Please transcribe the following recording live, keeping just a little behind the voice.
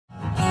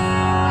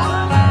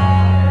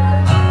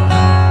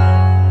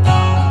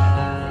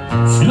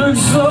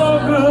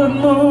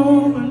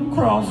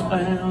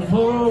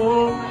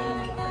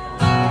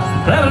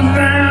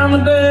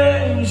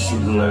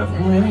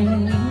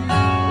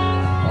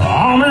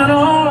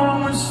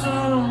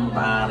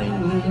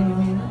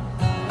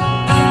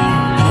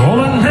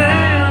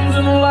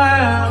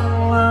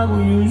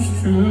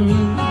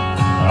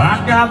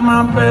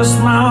tried my best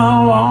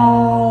smile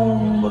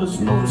on, but it's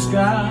no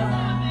disguise.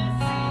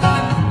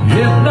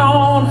 It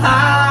don't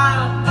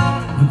hide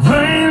the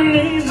pain in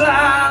these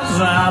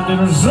eyes. I did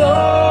her so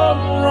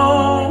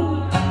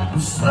wrong for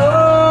so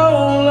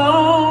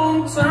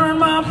long. Turned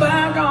my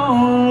back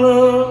on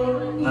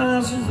love,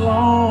 now she's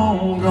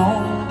long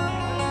gone.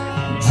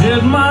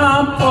 Did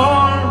my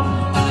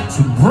part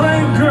to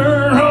break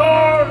her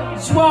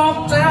heart. She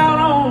walked out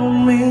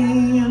on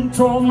me and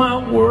tore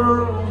my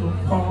world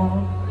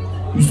apart.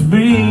 Used to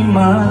be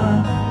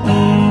mine,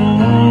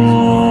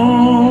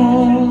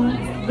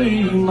 used to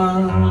be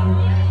mine.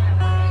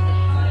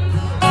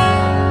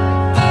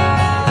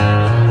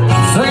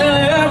 Saying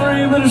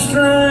every bit of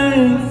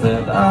strength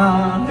that I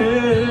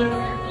had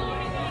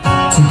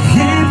to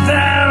keep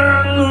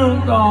that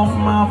look off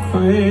my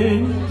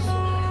face.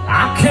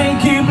 I can't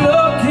keep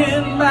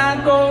looking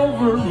back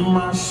over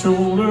my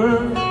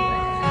shoulder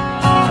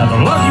at the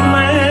lucky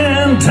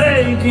man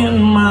taking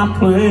my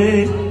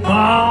place.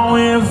 Oh,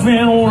 if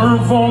it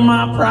weren't for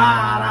my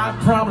pride, I'd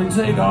probably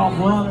take off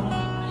running.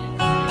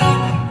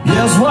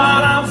 Yes,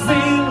 what I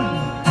feel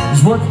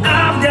is what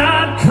I've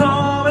got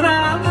coming. I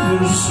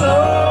did so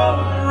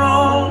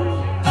wrong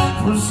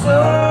for so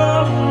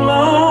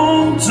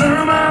long.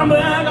 Turn my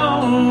back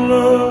on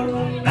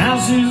love, now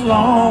she's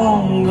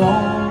long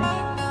gone.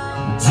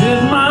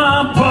 Did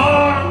my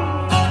part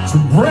to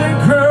break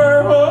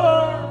her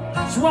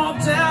heart. She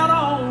walked out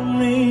on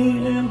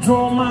me and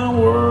tore my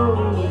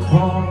world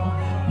apart.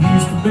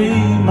 Used to be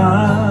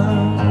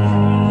mine,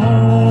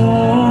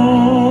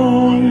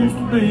 used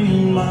to be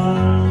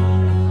mine.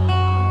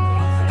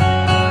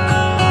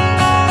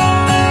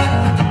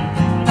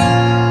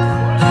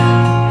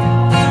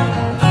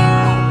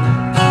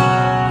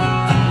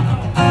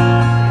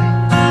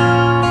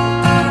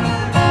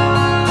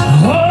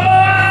 Oh,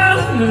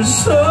 I did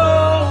so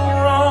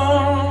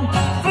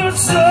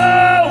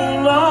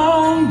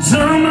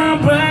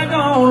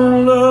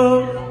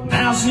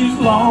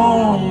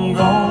long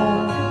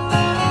gone.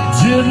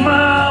 Did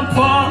my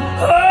part,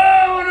 oh,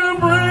 to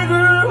break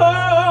her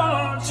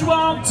heart. She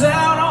walked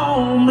out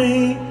on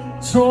me,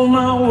 tore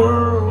my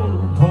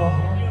world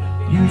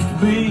apart. Used to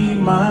be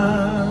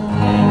mine.